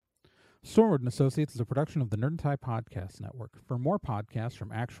Stormwood and Associates is a production of the Nerd and Tie Podcast Network. For more podcasts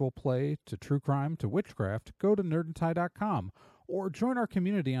from actual play to true crime to witchcraft, go to nerdandtie.com or join our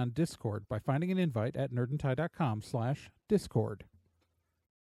community on Discord by finding an invite at nerdandtie.com/discord.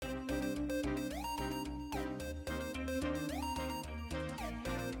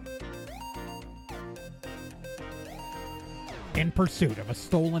 In pursuit of a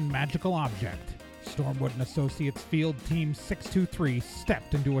stolen magical object, Stormwood and Associates Field Team 623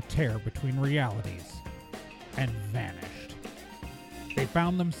 stepped into a tear between realities and vanished. They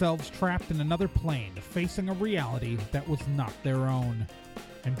found themselves trapped in another plane, facing a reality that was not their own,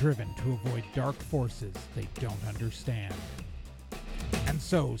 and driven to avoid dark forces they don't understand. And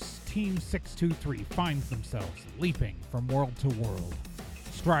so, Team 623 finds themselves leaping from world to world,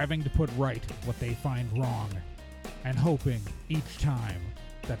 striving to put right what they find wrong, and hoping each time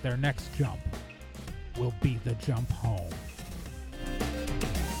that their next jump will be the jump home.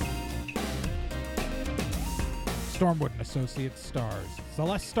 Stormwood and Associates stars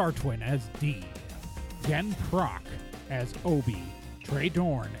Celeste Startwin as Dee, Jen Prock as Obi, Trey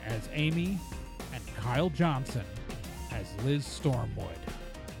Dorn as Amy, and Kyle Johnson as Liz Stormwood.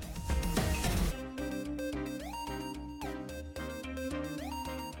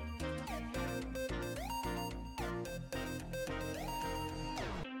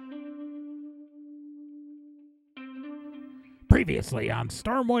 Previously on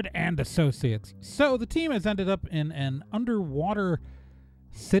Stormwood and Associates. So the team has ended up in an underwater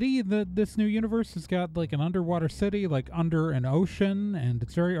city. This new universe has got like an underwater city, like under an ocean, and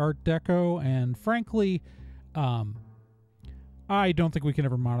it's very Art Deco. And frankly, I don't think we can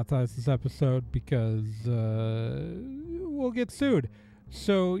ever monetize this episode because we'll get sued.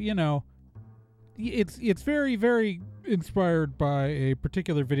 So, you know, it's very, very inspired by a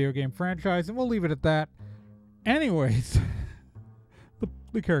particular video game franchise, and we'll leave it at that. Anyways.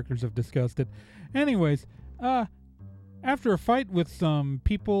 The characters have discussed it. Anyways, after a fight with some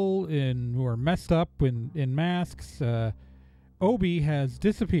people who are messed up in masks, Obi has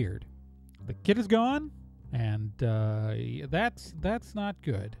disappeared. The kid is gone, and that's not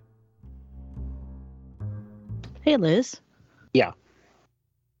good. Hey, Liz. Yeah.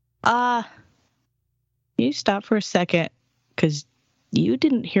 Can you stop for a second? Because you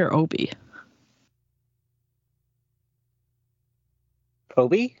didn't hear Obi.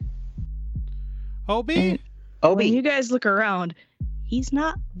 Obi? Obi? Obi. When you guys look around, he's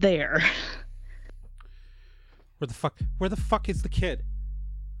not there. Where the fuck is the kid?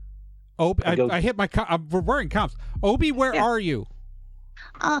 Obi, I hit my we're wearing comps. Obi, where are you?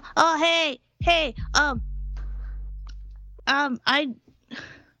 Hey, I'm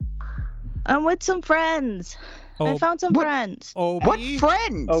with some friends. I found some friends. Obi? What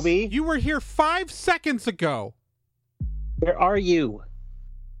friends? Obi? You were here 5 seconds ago. Where are you?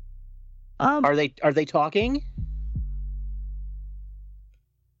 Are they talking?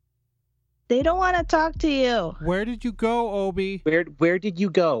 They don't want to talk to you. Where did you go, Obi? Where did you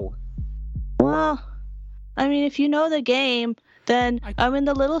go? Well, I mean, if you know the game, then I'm in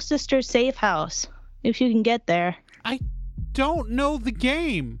the little sister's safe house. If you can get there. I don't know the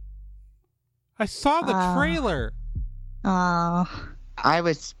game. I saw the trailer. I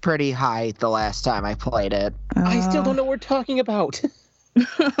was pretty high the last time I played it. I still don't know what we're talking about.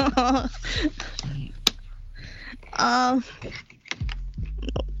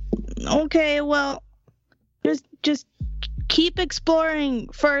 Okay, well, just keep exploring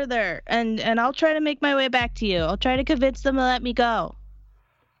further, and I'll try to make my way back to you. I'll try to convince them to let me go.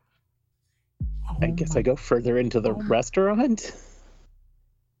 I guess I go further into the restaurant.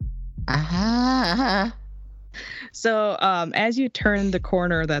 So, as you turn the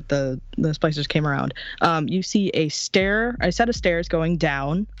corner that the splicers came around, you see a set of stairs going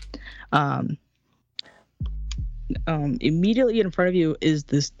down. Immediately in front of you is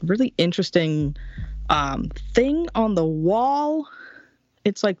this really interesting thing on the wall.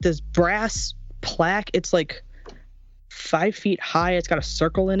 It's like this brass plaque. It's like 5 feet high. It's got a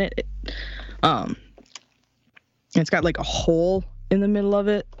circle in it. It's got like a hole in the middle of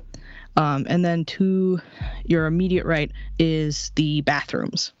it. And then to your immediate right is the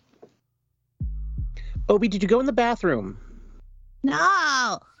bathrooms. Obi, did you go in the bathroom?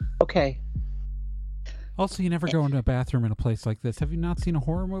 No. Okay. Also, you never go into a bathroom in a place like this. Have you not seen a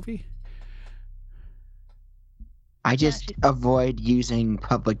horror movie? I just avoid using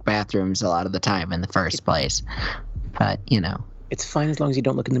public bathrooms a lot of the time in the first place. But, you know. It's fine as long as you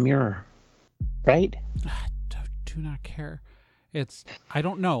don't look in the mirror. Right? Do not care. I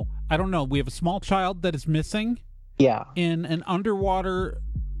don't know. We have a small child that is missing. Yeah. In an underwater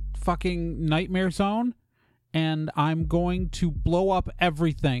fucking nightmare zone, and I'm going to blow up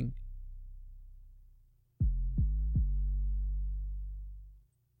everything.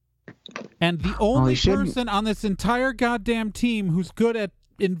 And the only he shouldn't. person on this entire goddamn team who's good at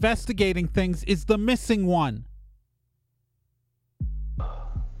investigating things is the missing one.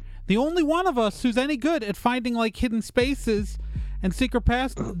 The only one of us who's any good at finding like hidden spaces and secret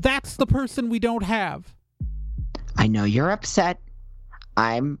paths, that's the person we don't have. I know you're upset.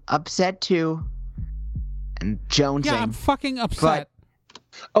 I'm upset too. And jonesing. Yeah, I'm fucking upset.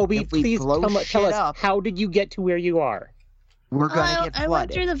 Obi, If we please blow tell shit us, up- how did you get to where you are? We're gonna get I went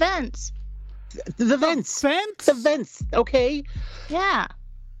flooded. through the vents. The vents. Fence? The vents, okay? Yeah.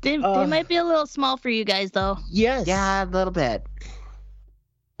 They might be a little small for you guys, though. Yes. Yeah, a little bit.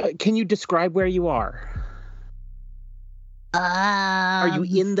 Can you describe where you are? Are you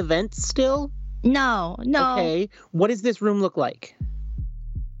in the vents still? No. Okay. What does this room look like?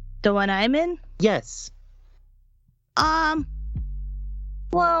 The one I'm in? Yes.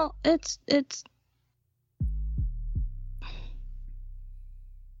 Well, it's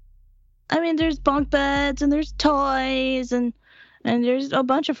I mean, there's bunk beds and there's toys and there's a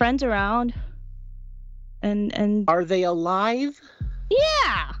bunch of friends around. And Are they alive?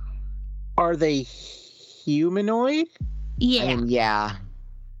 yeah. Are they humanoid? Yeah. I mean, yeah.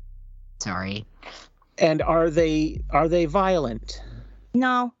 Sorry. And are they violent?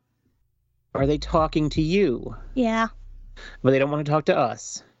 No. Are they talking to you? Yeah. But they don't want to talk to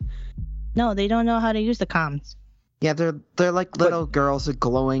us. No, they don't know how to use the comms. Yeah, they're like little girls with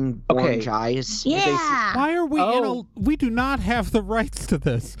glowing orange eyes. Yeah. Why are we Oh. we do not have the rights to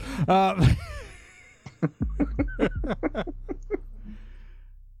this. I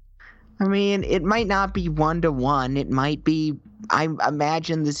mean, it might not be 1-to-1. It might be. I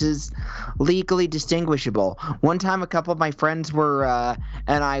imagine this is legally distinguishable. One time, a couple of my friends were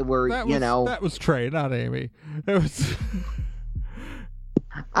and I were, that was Trey, not Amy. It was.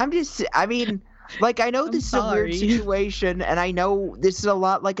 I mean, like, I know this is a weird sorry. situation, and I know this is a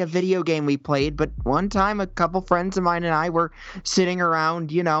lot like a video game we played, but one time a couple friends of mine and I were sitting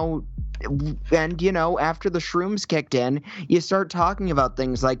around, and, after the shrooms kicked in, you start talking about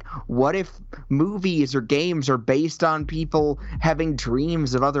things like, what if movies or games are based on people having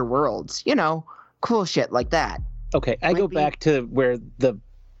dreams of other worlds? Cool shit like that. Okay, I go Might be- back to where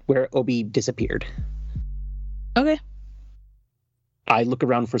Obi disappeared. Okay. I look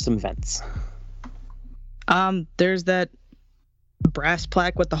around for some vents. There's that brass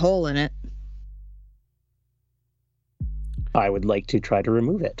plaque with the hole in it. I would like to try to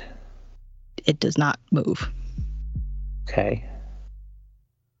remove it. It does not move. Okay.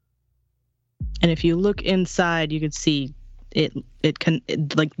 And if you look inside, you can see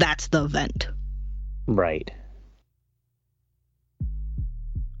that's the vent. Right.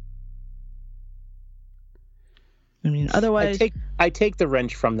 I mean, otherwise, I take the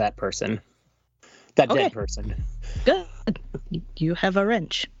wrench from that person. That Okay. dead person. good. You have a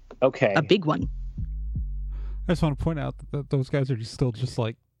wrench, Okay. a big one. I just want to point out that those guys are still just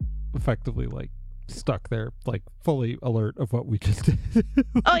like effectively like stuck there, like fully alert of what we just did.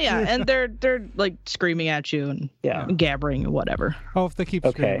 Oh yeah, and they're like screaming at you and Yeah. gabbering or whatever. Oh, if they keep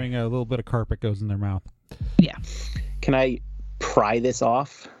Okay. screaming, a little bit of carpet goes in their mouth. Can I pry this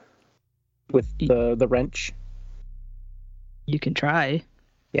off with the wrench? You can try.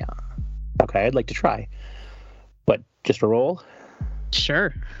 Okay, I'd like to try. But just a roll?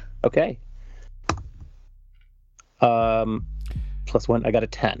 Sure. Okay. +1, I got a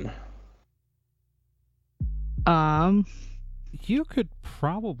 10. You could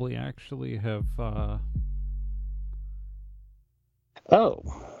probably actually have. Oh.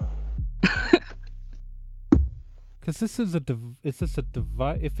 Because this is is this a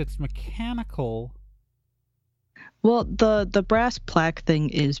device? If it's mechanical, Well, the brass plaque thing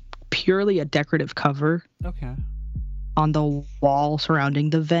is purely a decorative cover okay. on the wall surrounding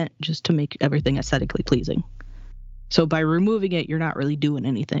the vent just to make everything aesthetically pleasing. So by removing it, you're not really doing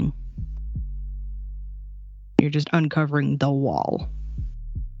anything. You're just uncovering the wall.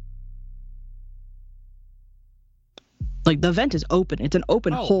 Like the vent is open. It's an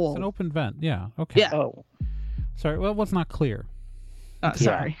open hole. It's an open vent. Yeah. Okay. Yeah. Oh. Sorry. Well, what's not clear?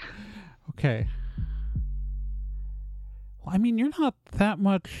 Sorry. Okay. Well, I mean, you're not that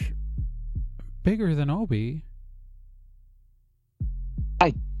much bigger than Obi.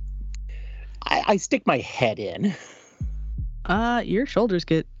 I stick my head in. Your shoulders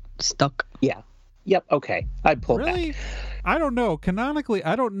get stuck. Yep, okay. I pull Really? back. I don't know. Canonically,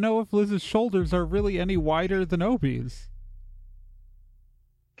 I don't know if Liz's shoulders are really any wider than Obi's.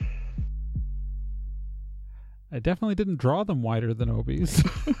 I definitely didn't draw them wider than Obi's.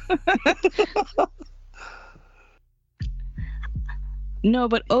 No,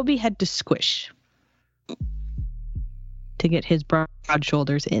 but Obi had to squish to get his broad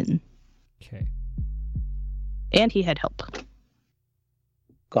shoulders in. Okay. And he had help.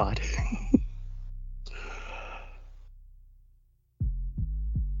 God.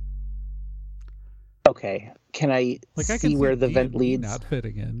 Okay. Can I Like I see can where see the vent D&D leads? not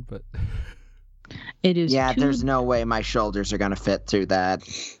fitting in, but It is Yeah, two, there's no way my shoulders are gonna fit through that.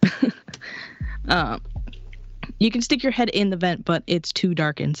 you can stick your head in the vent, but it's too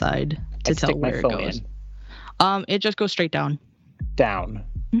dark inside to I tell stick my where it phone goes. in. It just goes straight down. Down.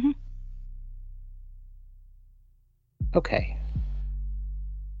 Mhm. Okay.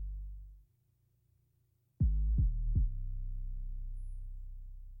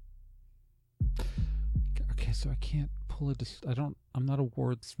 okay, so I can't pull a I'm not a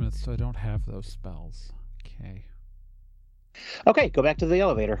wordsmith, so I don't have those spells. Okay. Okay, go back to the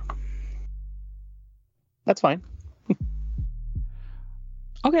elevator. That's fine.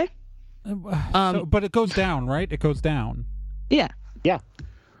 Okay. But it goes down, right? It goes down. Yeah. Yeah.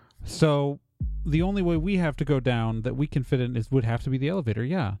 So the only way we have to go down that we can fit in would have to be the elevator.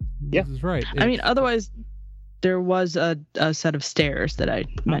 Yeah. Yeah. This is right. I mean, otherwise, there was a set of stairs that I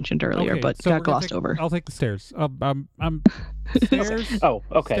mentioned earlier, okay, but so got we're gonna glossed over. I'll take the stairs. I'm stairs. Oh,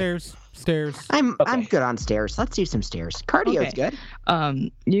 okay. Stairs. I'm Okay. good on stairs. Let's do some stairs. Cardio's Okay.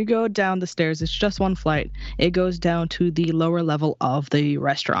 good. You go down the stairs. It's just one flight. It goes down to the lower level of the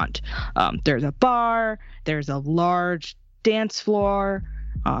restaurant. There's a bar. There's a large dance floor.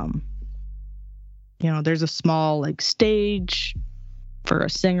 There's a small stage for a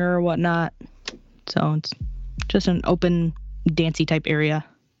singer or whatnot. So it's just an open, dancey type area.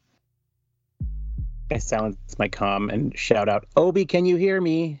 I silence my comm and shout out, Obi, can you hear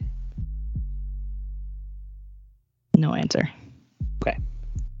me? No answer. Okay.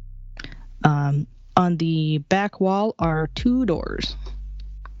 On the back wall are 2 doors.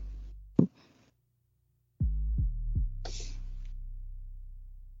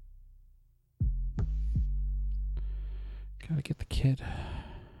 Gotta get the kid.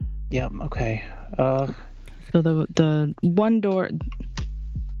 Yeah, okay. So the one door,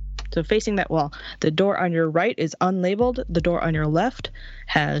 so facing that wall, the door on your right is unlabeled. The door on your left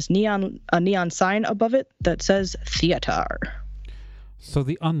has a neon sign above it that says theater. So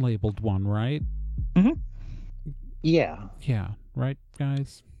the unlabeled one, right? Yeah. Yeah. Right,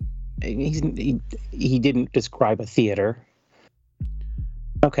 guys? He didn't describe a theater.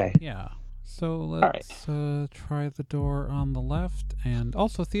 Okay. Yeah. So let's try the door on the left. And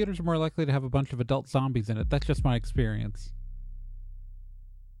also, theaters are more likely to have a bunch of adult zombies in it. That's just my experience.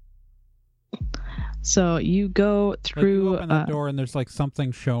 So you go through. You open that door and there's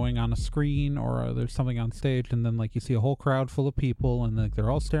something showing on a screen, or there's something on stage, and then you see a whole crowd full of people, and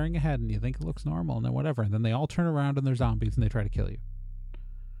they're all staring ahead, and you think it looks normal, and then whatever, and then they all turn around and they're zombies and they try to kill you.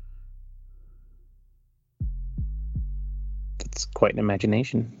 That's quite an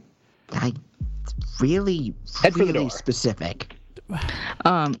imagination. It's really, Head for the really door. specific.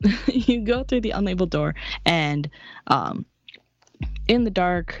 You go through the unlabeled door, and in the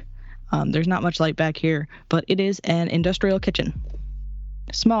dark, there's not much light back here, but it is an industrial kitchen.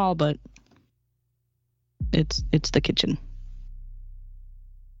 Small, but it's the kitchen.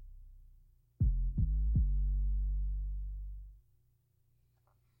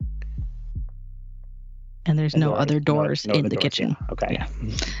 And there's no other doors in the kitchen. Yeah. Okay.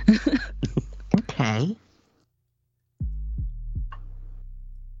 Yeah. Okay.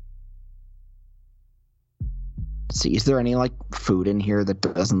 See, is there any food in here that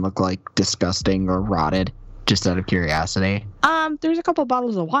doesn't look disgusting or rotted? Just out of curiosity. There's a couple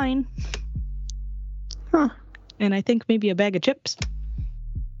bottles of wine. Huh. And I think maybe a bag of chips.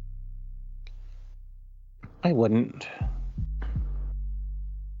 I wouldn't.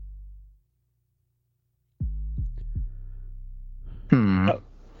 Oh.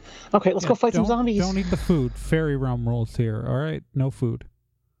 Okay, let's go fight some zombies. Don't eat the food. Fairy realm rules here. All right, no food.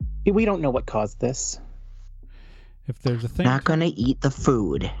 We don't know what caused this. If there's a thing, Not gonna eat the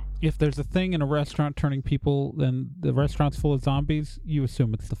food. if there's a thing in a restaurant turning people, then the restaurant's full of zombies. You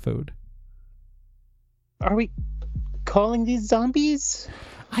assume it's the food. Are we calling these zombies?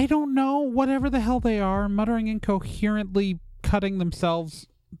 I don't know. Whatever the hell they are, muttering incoherently, cutting themselves.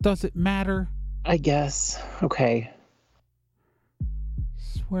 Does it matter? I guess. Okay.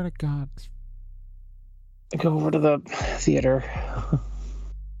 Swear to God. Go over to the theater.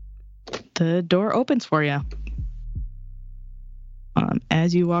 The door opens for you.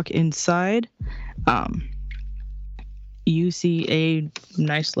 As you walk inside, you see a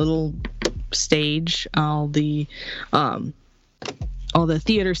nice little stage. All the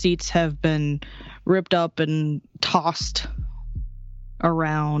theater seats have been ripped up and tossed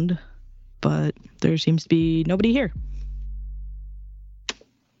around, but there seems to be nobody here.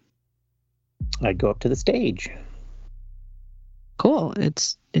 I'd go up to the stage. Cool.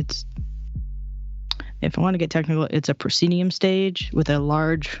 It's if I want to get technical, it's a proscenium stage with a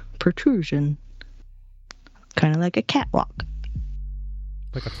large protrusion, kind of like a catwalk.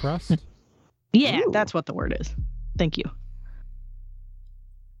 Like a thrust? Yeah, Ooh. that's what the word is. Thank you.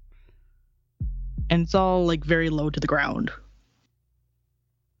 And it's all like very low to the ground.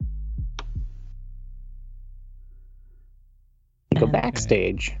 Go And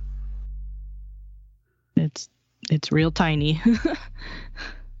backstage. It's real tiny.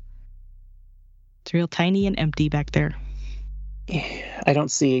 It's real tiny and empty back there. I don't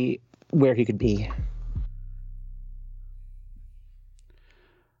see where he could be.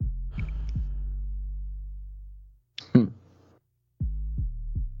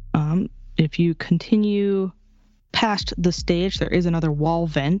 If you continue past the stage, there is another wall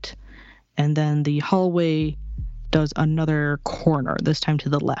vent, and then the hallway does another corner, this time to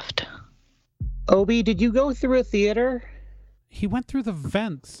the left. Obi, did you go through a theater? He went through the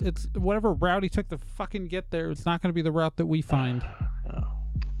vents. It's whatever route he took to fucking get there. It's not going to be the route that we find. Oh.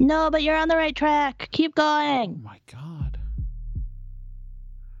 No, but you're on the right track. Keep Oh going. my god.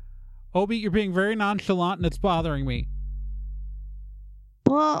 Obi, you're being very nonchalant and it's bothering me.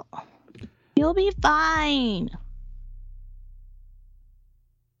 Well, you'll be fine.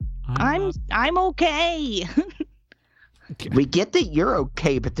 I'm okay. We get that you're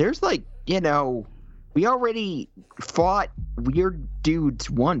okay, but there's like, we already fought weird dudes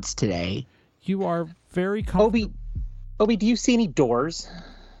once today. You are very comfortable. Obi, do you see any doors?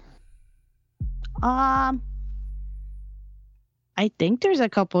 I think there's a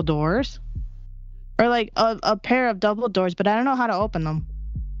couple doors. Or like a pair of double doors, but I don't know how to open them.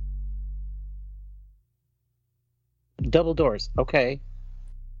 Double doors. Okay.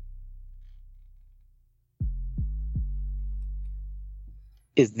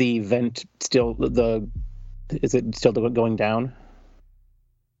 Is the vent still is it still going down?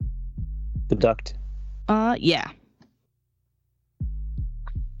 The duct? Yeah.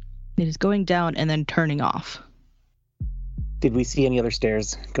 It is going down and then turning off. Did we see any other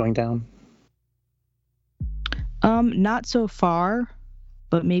stairs going down? Not so far,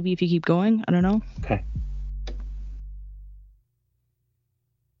 but maybe if you keep going, I don't know. Okay.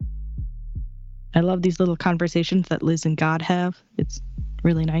 I love these little conversations that Liz and God have. It's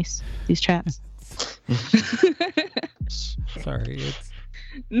really nice, these chats. Sorry, it's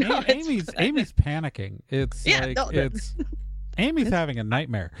No, Amy's panicking. It's Yeah, like no, it's Amy's having a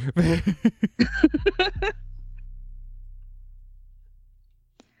nightmare.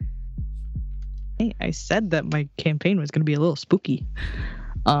 Hey, I said that my campaign was going to be a little spooky.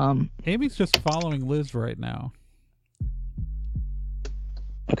 Amy's just following Liz right now.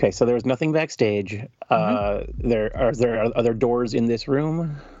 Okay, so there was nothing backstage. Are there other doors in this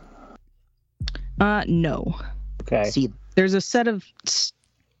room? No. Okay. See, There's a set of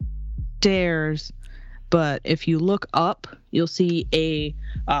stairs, but if you look up, you'll see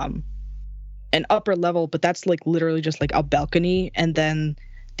an upper level, but that's like literally just like a balcony and then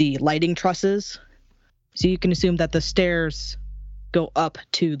the lighting trusses. So you can assume that the stairs go up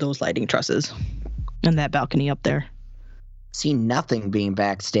to those lighting trusses and that balcony up there. see, nothing being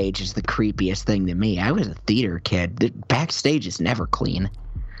backstage is the creepiest thing to me. I was a theater kid. The backstage is never clean.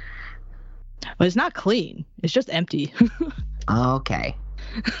 But it's not clean. It's just empty. Okay.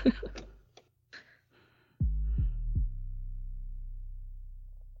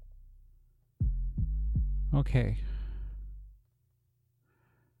 Okay.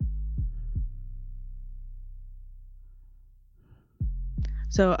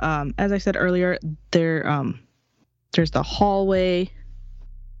 So, as I said earlier, there's the hallway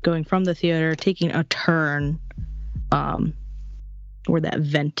going from the theater, taking a turn where that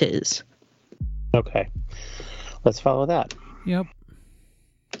vent is. Okay. Let's follow that. Yep.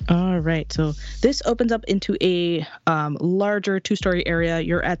 All right. So this opens up into a larger 2-story area.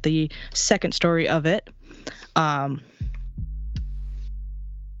 You're at the second story of it. And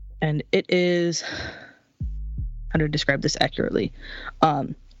it is, how to describe this accurately?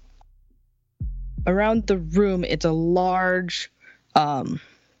 Around the room, it's a large, I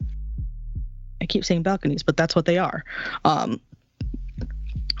keep saying balconies, but that's what they are.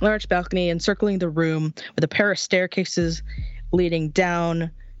 Large balcony encircling the room with a pair of staircases leading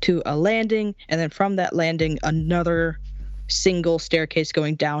down to a landing, and then from that landing, another single staircase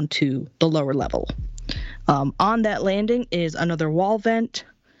going down to the lower level. On that landing is another wall vent,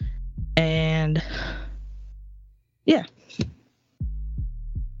 and yeah.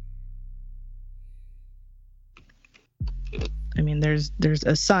 I mean, there's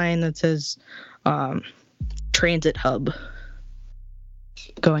a sign that says transit hub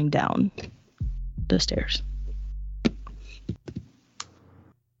going down. the stairs.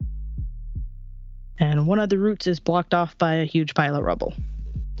 And one of the routes is blocked off by a huge pile of rubble.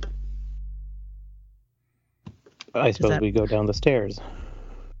 I suppose that- we go down the stairs.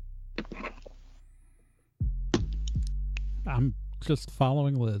 I'm just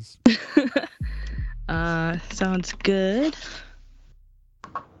following Liz. Sounds good.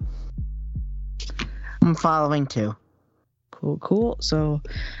 I'm following too. Cool. So,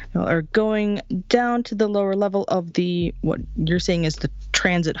 you are going down to the lower level of the what you're saying is the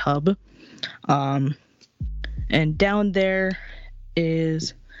transit hub, and down there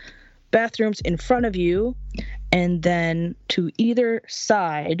is bathrooms in front of you, and then to either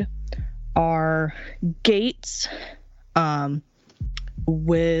side are gates,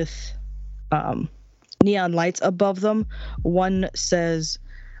 with neon lights above them. One says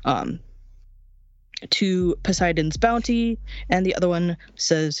to Poseidon's Bounty, and the other one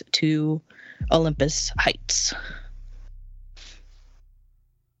says to Olympus Heights.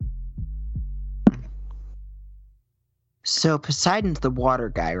 So Poseidon's the water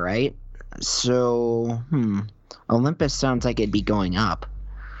guy, right? So, Olympus sounds like it'd be going up.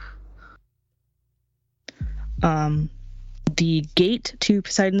 The gate to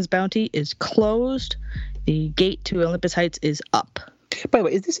Poseidon's Bounty is closed. The gate to Olympus Heights is up. By the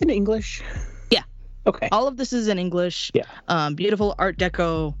way, is this in English? Yeah. Okay. All of this is in English. Yeah. Beautiful Art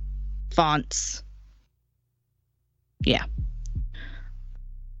Deco fonts. Yeah.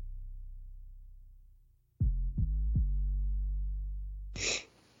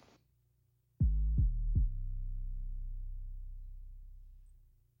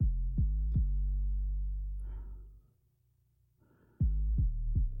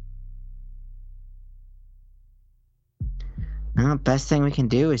 Well, best thing we can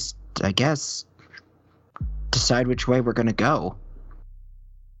do is, I guess, decide which way we're gonna go.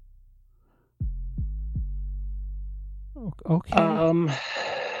 Okay.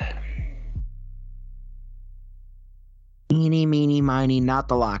 Eeny, meeny, miny, not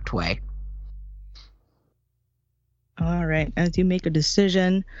the locked way. All right. As you make a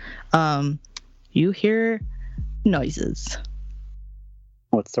decision, you hear noises.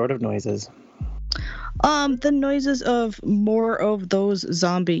 What sort of noises? The noises of more of those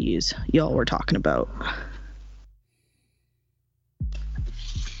zombies y'all were talking about.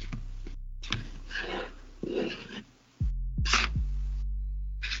 We'll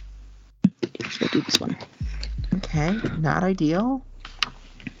do this one. Okay, not ideal.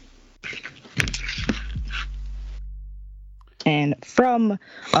 And from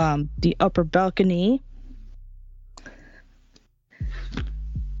the upper balcony,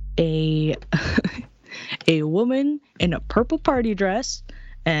 a woman in a purple party dress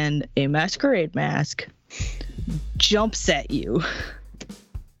and a masquerade mask jumps at you,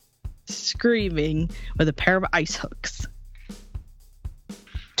 screaming with a pair of ice hooks. Oh,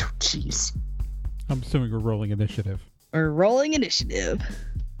 jeez. I'm assuming we're rolling initiative. We're rolling initiative.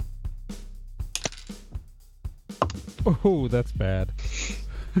 Oh, that's bad.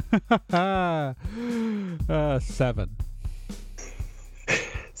 7.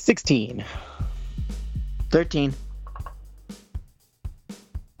 16. 13.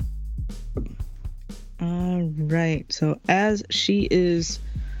 All right. So as she is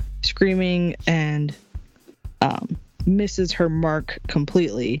screaming and misses her mark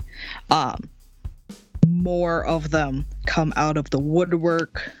completely, more of them come out of the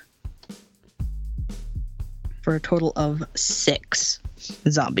woodwork for a total of 6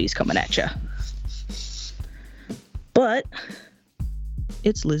 zombies coming at you. But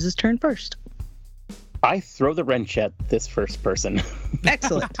it's Liz's turn first. I throw the wrench at this first person.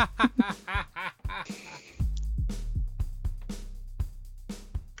 Excellent.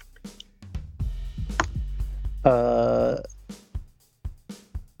 Uh,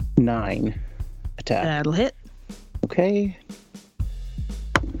 9 attack. That'll hit. Okay.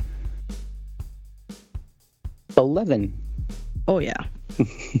 11. Oh, yeah.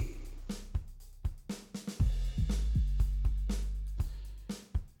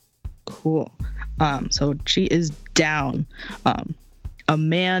 Cool. So she is down. A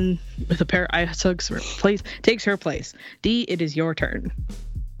man with a pair of ice hooks takes her place. Dee, it is your turn.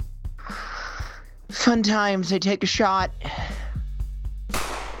 Fun times. I take a shot.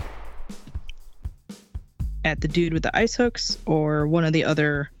 At the dude with the ice hooks or one of the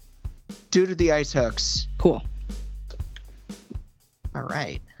other. Due to the ice hooks. Cool. All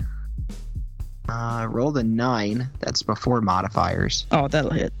right. Rolled a 9. That's before modifiers. Oh,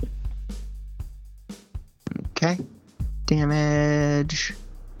 that'll hit. Okay. Damage.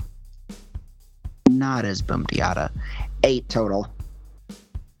 Not as boom yada. 8 total.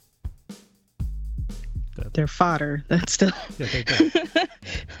 but they're fodder. That's still Yeah, they do.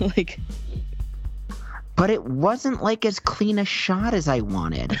 like. But it wasn't like as clean a shot as I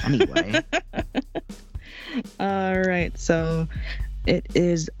wanted. Anyway. All right, so it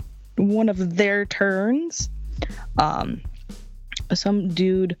is one of their turns. Some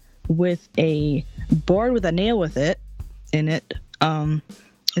dude with a board with a nail with it in it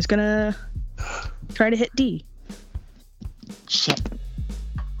is gonna try to hit D. Shit.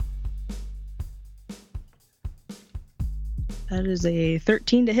 That is a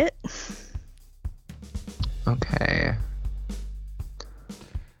 13 to hit. Okay.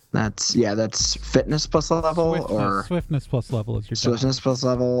 That's fitness plus level or Swiftness plus level is your swiftness plus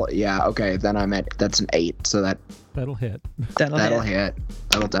level. Yeah, okay. Then that's an 8, so That'll hit. that'll hit.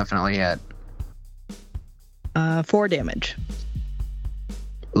 That'll definitely hit. 4 damage.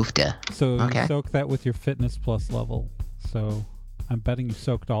 Oofta. So Okay. you soak that with your fitness plus level. So I'm betting you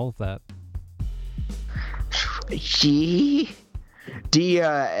soaked all of that.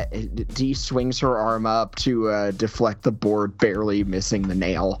 Dee swings her arm up to deflect the board, barely missing the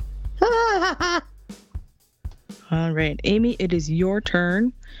nail. All right, Amy, it is your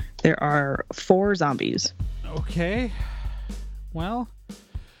turn. There are 4 zombies. Okay. Well,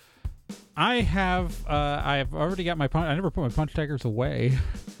 I've already got my punch. I never put my punch daggers away.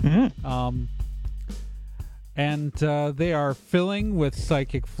 Mhm. And they are filling with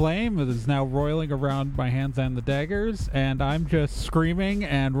psychic flame. It is now roiling around my hands and the daggers, and I'm just screaming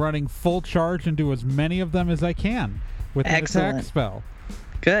and running full charge into as many of them as I can with an Excellent. attack spell.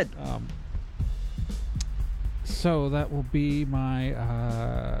 Good. So that will be my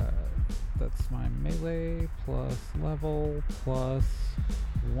that's my melee plus level plus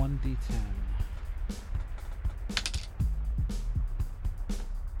 1d10.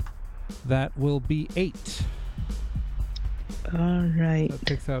 That will be 8. All right. That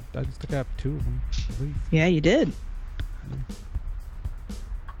takes out. I just took out 2 of them at least. Yeah, you did.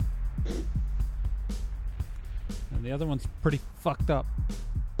 And the other one's pretty fucked up.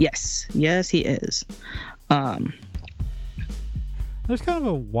 Yes, he is. There's kind of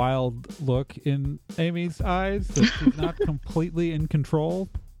a wild look in Amy's eyes that she's not completely in control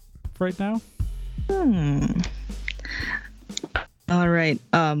right now. All right.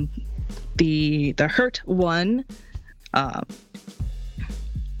 The hurt one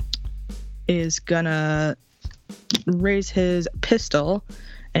is gonna raise his pistol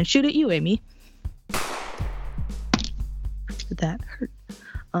and shoot at you, Amy. That hurt.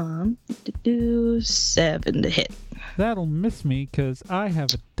 7 to hit. That'll miss me because I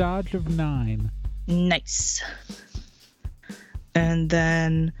have a dodge of 9. Nice. And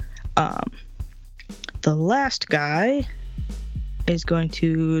then the last guy is going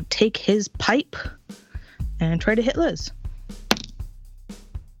to take his pipe and try to hit Liz.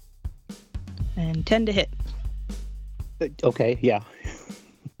 And 10 to hit. Okay, yeah.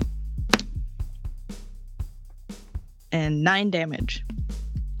 And 9 damage.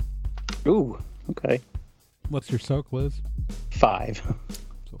 Ooh, okay. What's your soak, Liz? 5.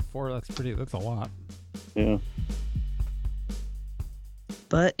 So 4. That's a lot. Yeah.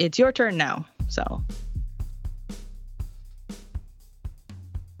 But it's your turn now, so.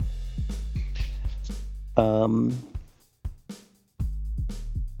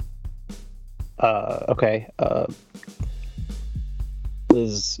 Okay.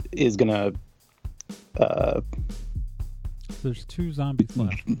 Liz is gonna There's 2 zombies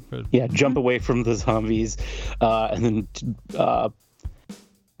left. But yeah, jump away from the zombies, and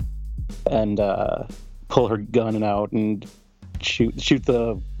then pull her gun out and shoot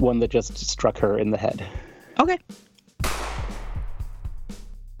the one that just struck her in the head. Okay.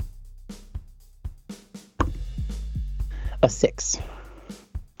 A 6.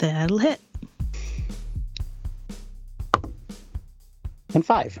 That'll hit. And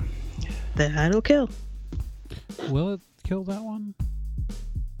 5. That'll kill. will it kill that one?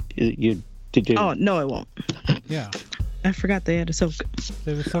 You did you? Oh, no, it won't. Yeah. I forgot they had a soak.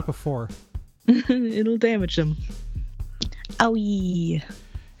 They have a soak of 4. It'll damage them. Owie.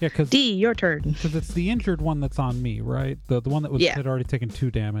 Yeah, because D, your turn. it's the injured one that's on me, right? The one that was Yeah. had already taken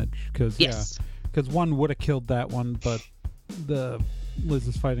 2 damage. Because Yes. because one would have killed that one, but the Liz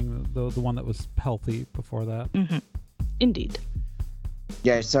is fighting the one that was healthy before that. Mm-hmm. Indeed.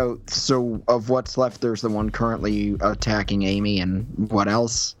 Yeah, so of what's left, there's the one currently attacking Amy, and what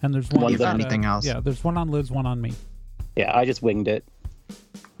else? And there's one. One If that- anything else. Yeah, there's one on Liz, one on me. Yeah, I just winged it.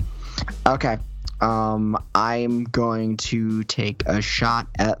 Okay. I'm going to take a shot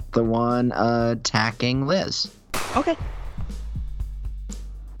at the one attacking Liz. Okay.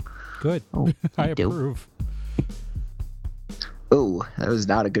 Good. Oh, I you do. approve. Oh, that was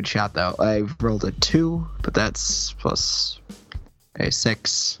not a good shot though. I rolled a 2, but that's plus a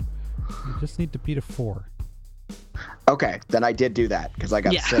 6. You just need to beat a 4. Okay, then I did do that because I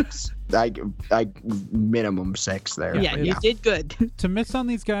got Yeah. 6. I minimum 6 there. Yeah, you did good. To miss on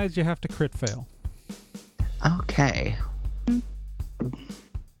these guys, you have to crit fail. Okay.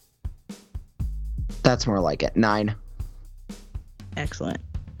 That's more like it. 9. Excellent.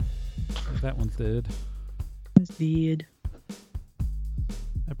 That one did. Indeed.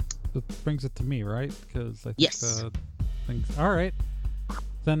 That brings it to me, right? Because I think Yes. things. All right.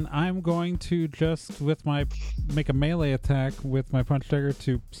 Then I'm going to just make a melee attack with my punch dagger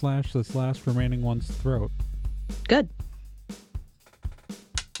to slash this last remaining one's throat. Good.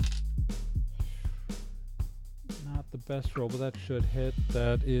 Not the best roll, but that should hit.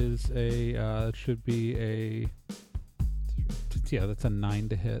 That is it should be a. Yeah, that's a 9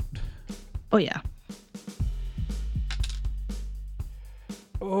 to hit. Oh yeah.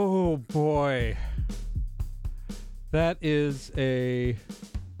 Oh boy. That is a.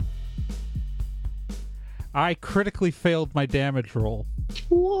 I critically failed my damage roll.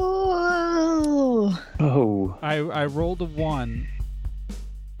 Whoa. Oh. I rolled a 1.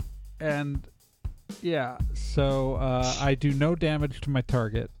 And yeah, so I do no damage to my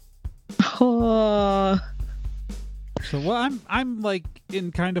target. Oh. So I'm like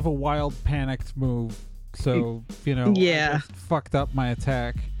in kind of a wild panicked move. So, Yeah. I just fucked up my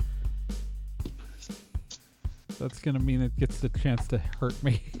attack. That's gonna mean it gets the chance to hurt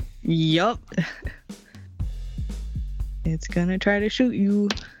me. Yup. It's gonna try to shoot you.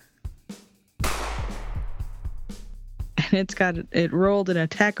 And it rolled an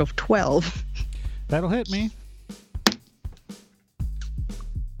attack of 12. That'll hit me.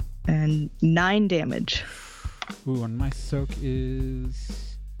 And 9 damage. Ooh, and my soak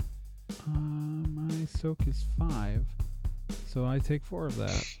is 5. So I take 4 of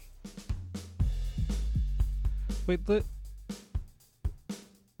that. Wait, Liz,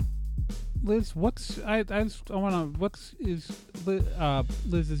 Liz,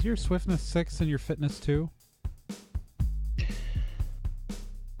 is your swiftness 6 and your fitness 2?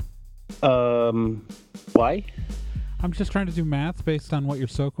 Why? I'm just trying to do math based on what your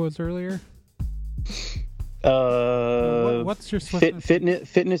soak was earlier. What's your swiftness?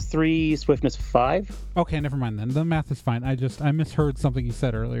 Fitness 3, swiftness 5. Okay, never mind then. The math is fine. I misheard something you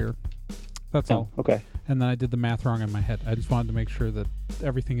said earlier. That's all. Okay. And then I did the math wrong in my head. I just wanted to make sure that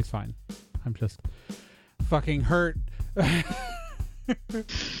everything is fine. I'm just fucking hurt.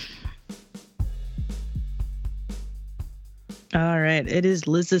 All right, it is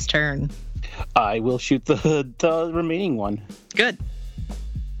Liz's turn. I will shoot the remaining one. Good.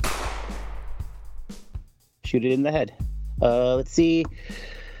 Shoot it in the head. Let's see.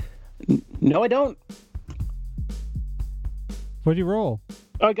 No, I don't. What'd you roll?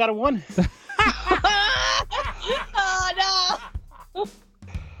 Oh, I got a 1. Oh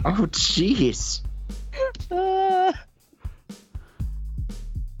Oh, jeez. no!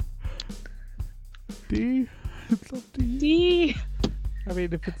 D? It's up to you. D. I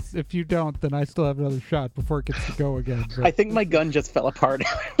mean, if you don't, then I still have another shot before it gets to go again. But I think my gun just fell apart.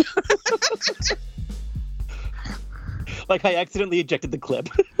 Like I accidentally ejected the clip.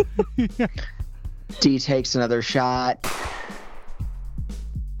 D takes another shot.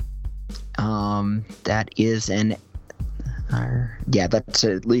 That is that's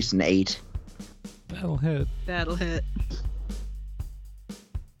at least an 8. that'll hit. That'll hit.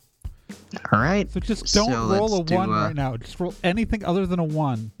 All right. So just don't roll a let's 1 right now. Just roll anything other than a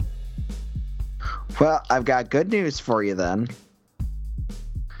 1. Well, I've got good news for you then.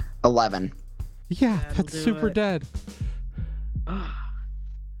 11. Yeah, That'll that's do super it. dead.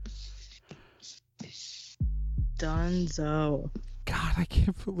 Dunzo. God, I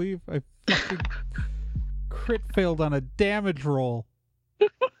can't believe I fucking crit failed on a damage roll.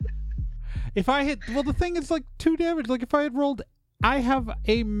 If I hit, well, the thing is like 2 damage. Like if I had rolled, I have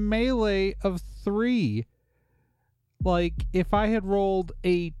a melee of 3. Like if I had rolled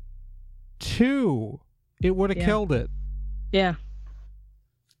a 2, it would have Yeah. killed it. Yeah.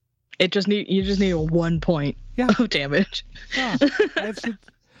 You just need a 1 point Yeah. of damage. Yeah.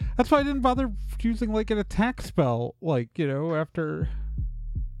 That's why I didn't bother using like an attack spell. Like after.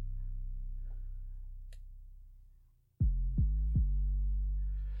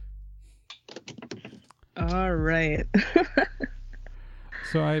 All right.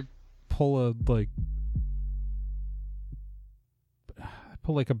 So I pull a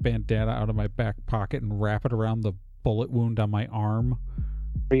bandana out of my back pocket and wrap it around the bullet wound on my arm.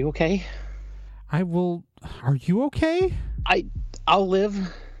 Are you okay? I will. Are you okay? I'll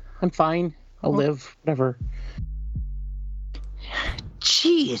live. I'm fine. I'll live. Whatever.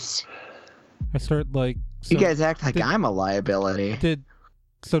 Jeez. I start like. So You guys act like I'm a liability. did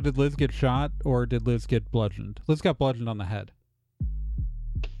Liz get shot or did Liz get bludgeoned? Liz got bludgeoned on the head.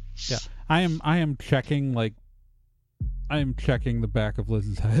 Yeah, I am checking the back of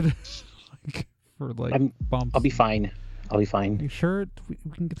Liz's head like, for bumps. I'll be fine. Are you sure we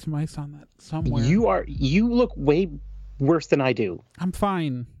can get some ice on that somewhere? You look way worse than I do. I'm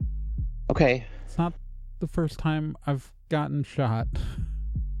fine. Okay. It's not the first time I've gotten shot.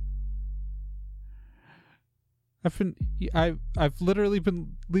 I've literally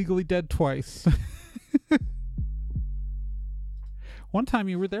been legally dead twice. One time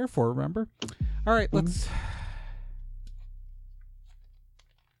you were there for, remember? All right, let's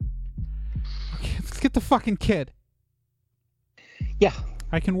get the fucking kid. Yeah.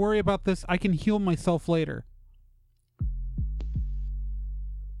 I can worry about this. I can heal myself later.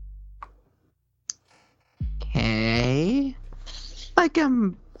 Okay. Like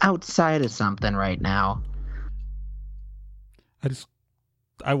I'm outside of something right now.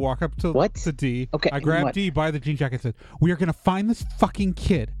 I walk up to What? to D. Okay, I grab what? D by the jean jacket and said, "We are going to find this fucking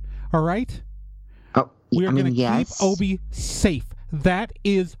kid. All right? Oh, We are going to yes. keep Obi safe. That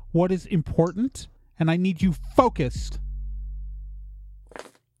is what is important, and I need you focused.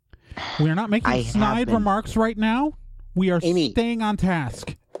 We are not making I have snide been. remarks right now. We are Amy. staying on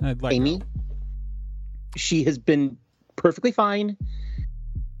task." I'd like Amy, she has been perfectly fine.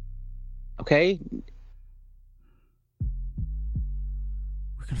 Okay?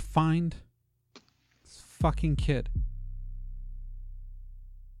 We're going to find this fucking kid.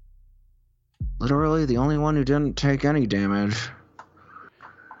 Literally the only one who didn't take any damage.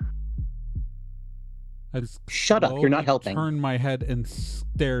 I just Shut up, you're not slowly helping. Turn my head and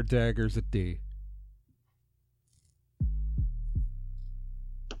stare daggers at D.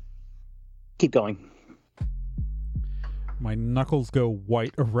 Keep going. My knuckles go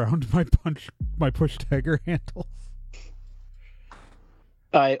white around my push dagger handles.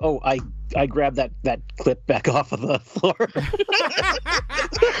 I grabbed that clip back off of the floor.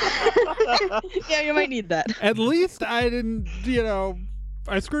 Yeah, you might need that. At least I didn't,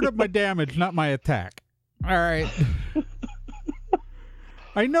 I screwed up my damage, not my attack. All right.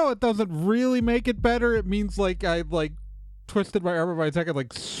 I know it doesn't really make it better. It means I twisted my arm and my attack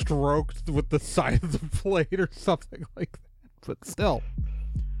and stroked with the side of the blade or something like that. But still.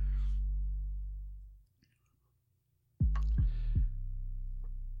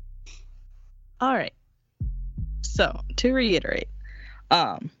 All right. So to reiterate,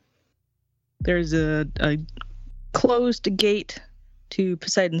 there's a closed gate to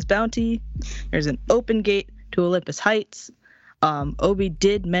Poseidon's Bounty. There's an open gate to Olympus Heights. Obi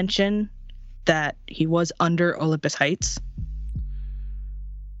did mention that he was under Olympus Heights.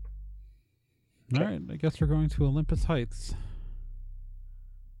 All right. I guess we're going to Olympus Heights.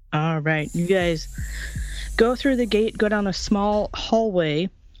 All right, you guys go through the gate, go down a small hallway,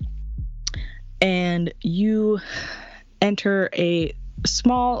 and you enter a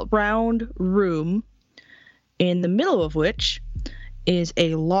small round room, in the middle of which is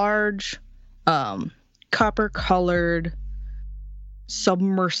a large copper-colored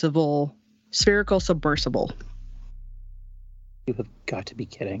spherical submersible. You have got to be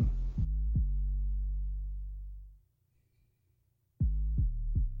kidding.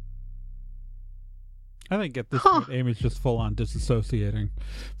 I think at this point, Amy's just full on disassociating.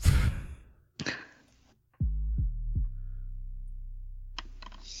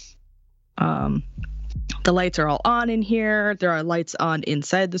 The lights are all on in here. There are lights on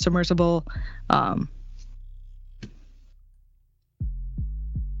inside the submersible. To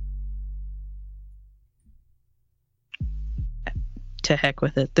heck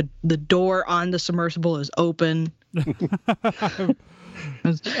with it. The door on the submersible is open. I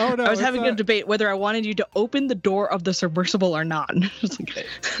was having a debate whether I wanted you to open the door of the submersible or not.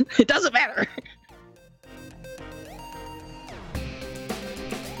 It doesn't matter.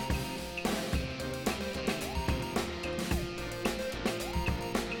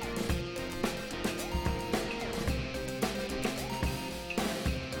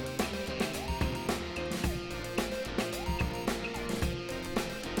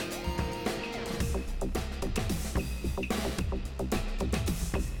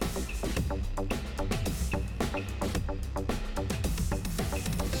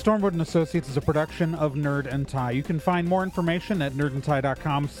 Stormwood & Associates is a production of Nerd and Tie. You can find more information at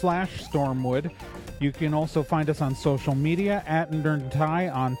nerdandtie.com/Stormwood. You can also find us on social media at Nerd and Tie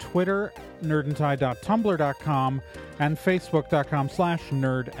on Twitter, nerdandtie.tumblr.com, and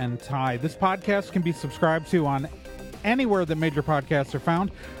facebook.com/nerdandtie. This podcast can be subscribed to on anywhere that major podcasts are found: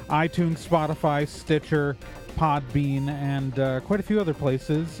 iTunes, Spotify, Stitcher, Podbean, and quite a few other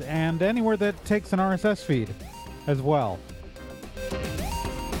places, and anywhere that takes an RSS feed as well.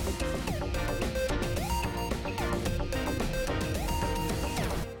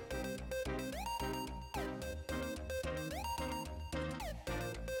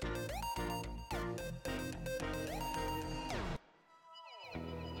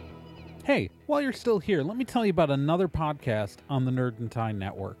 Hey, while you're still here, let me tell you about another podcast on the Nerd and Tie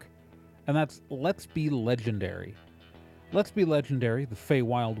Network, and that's Let's Be Legendary. Let's Be Legendary, the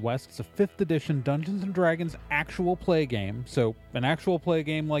Feywild West, is a 5th edition Dungeons & Dragons actual play game, so an actual play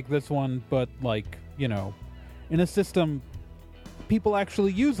game like this one, but like, you know, in a system people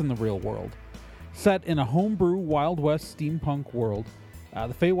actually use in the real world. Set in a homebrew Wild West steampunk world,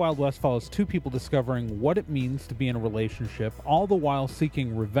 the Feywild West follows 2 people discovering what it means to be in a relationship, all the while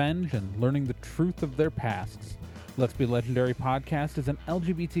seeking revenge and learning the truth of their pasts. Let's Be Legendary podcast is an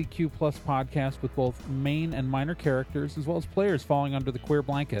LGBTQ+ podcast with both main and minor characters, as well as players falling under the queer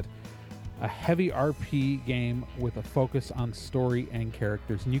blanket. A heavy RP game with a focus on story and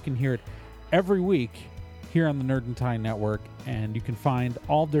characters, and you can hear it every week here on the Nerd and Tie Network, and you can find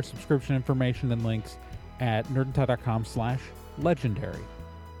all of their subscription information and links at nerdandtie.com/legendary.